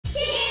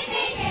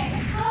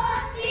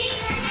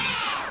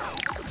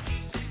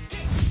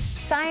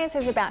science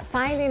is about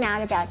finding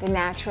out about the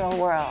natural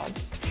world.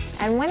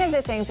 And one of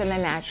the things in the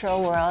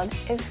natural world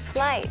is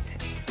flight.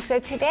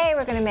 So today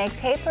we're going to make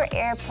paper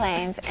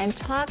airplanes and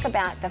talk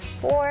about the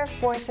 4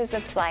 forces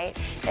of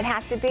flight that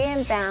have to be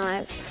in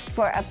balance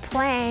for a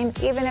plane,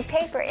 even a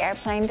paper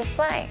airplane, to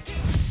fly.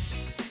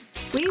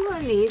 We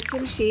will need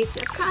some sheets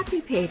of copy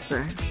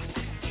paper.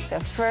 So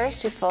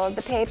first you fold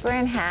the paper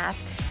in half,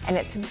 and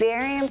it's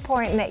very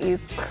important that you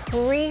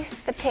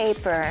crease the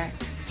paper.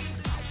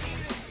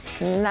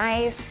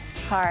 Nice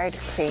hard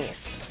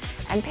crease.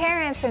 And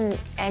parents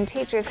and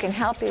teachers can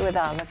help you with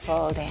all the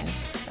folding,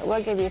 but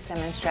we'll give you some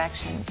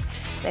instructions.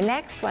 The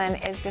next one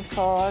is to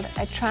fold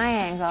a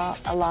triangle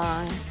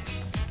along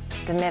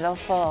the middle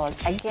fold.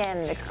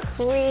 Again, the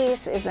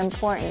crease is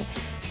important,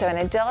 so an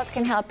adult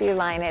can help you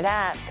line it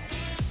up,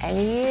 and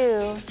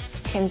you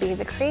can be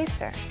the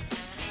creaser.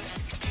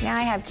 Now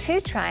I have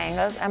 2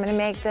 triangles. I'm going to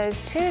make those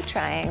 2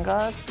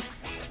 triangles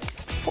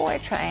 4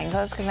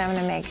 triangles, because I'm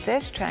going to make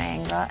this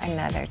triangle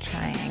another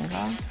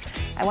triangle.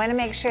 I want to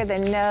make sure the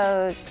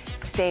nose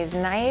stays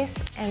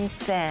nice and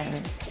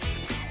thin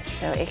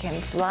so it can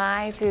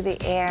fly through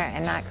the air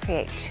and not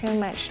create too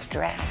much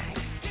drag.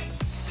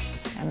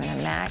 I'm going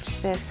to match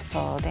this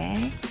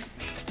folding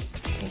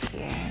to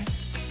here.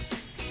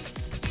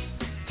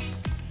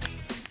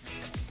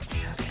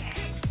 Okay,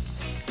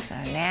 so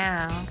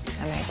now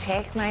I'm going to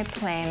take my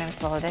plane and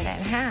fold it in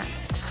half.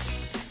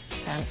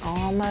 So I'm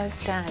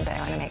almost done, but I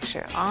want to make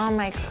sure all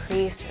my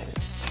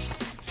creases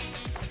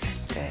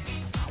are good.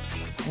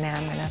 Now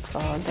I'm going to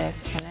fold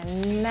this in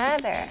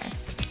another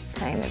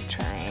kind of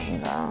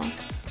triangle,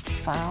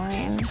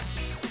 following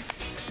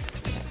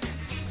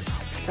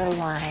the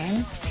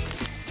line.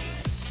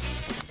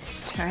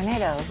 Turn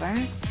it over,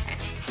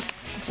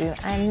 do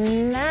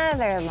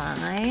another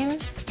line,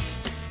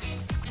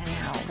 and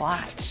now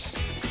watch.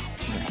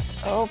 When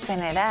I open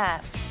it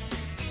up,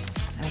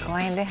 I'm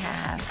going to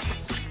have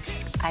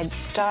a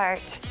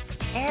dart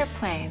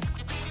airplane,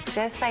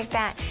 just like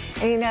that.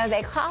 And you know,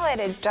 they call it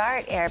a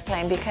dart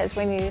airplane because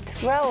when you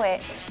throw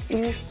it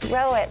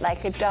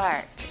like a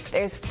dart.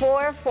 There's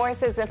 4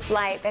 forces of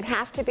flight that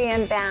have to be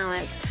in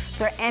balance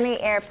for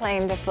any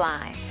airplane to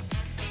fly.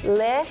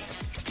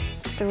 Lift,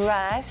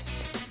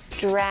 thrust,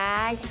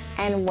 drag,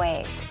 and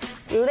weight.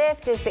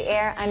 Lift is the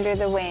air under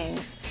the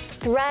wings.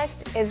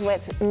 Thrust is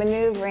what's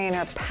maneuvering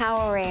or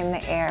powering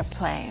the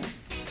airplane.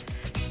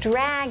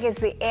 Drag is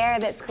the air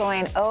that's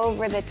going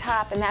over the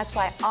top, and that's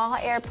why all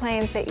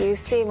airplanes that you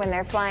see when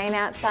they're flying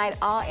outside,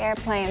 all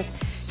airplanes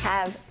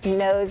have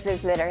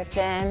noses that are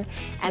thin,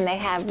 and they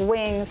have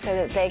wings so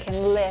that they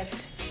can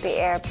lift the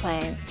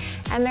airplane.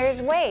 And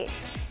there's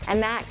weight,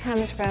 and that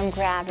comes from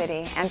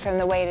gravity and from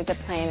the weight of the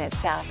plane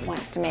itself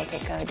wants to make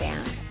it go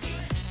down.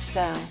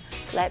 So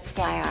let's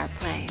fly our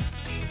plane.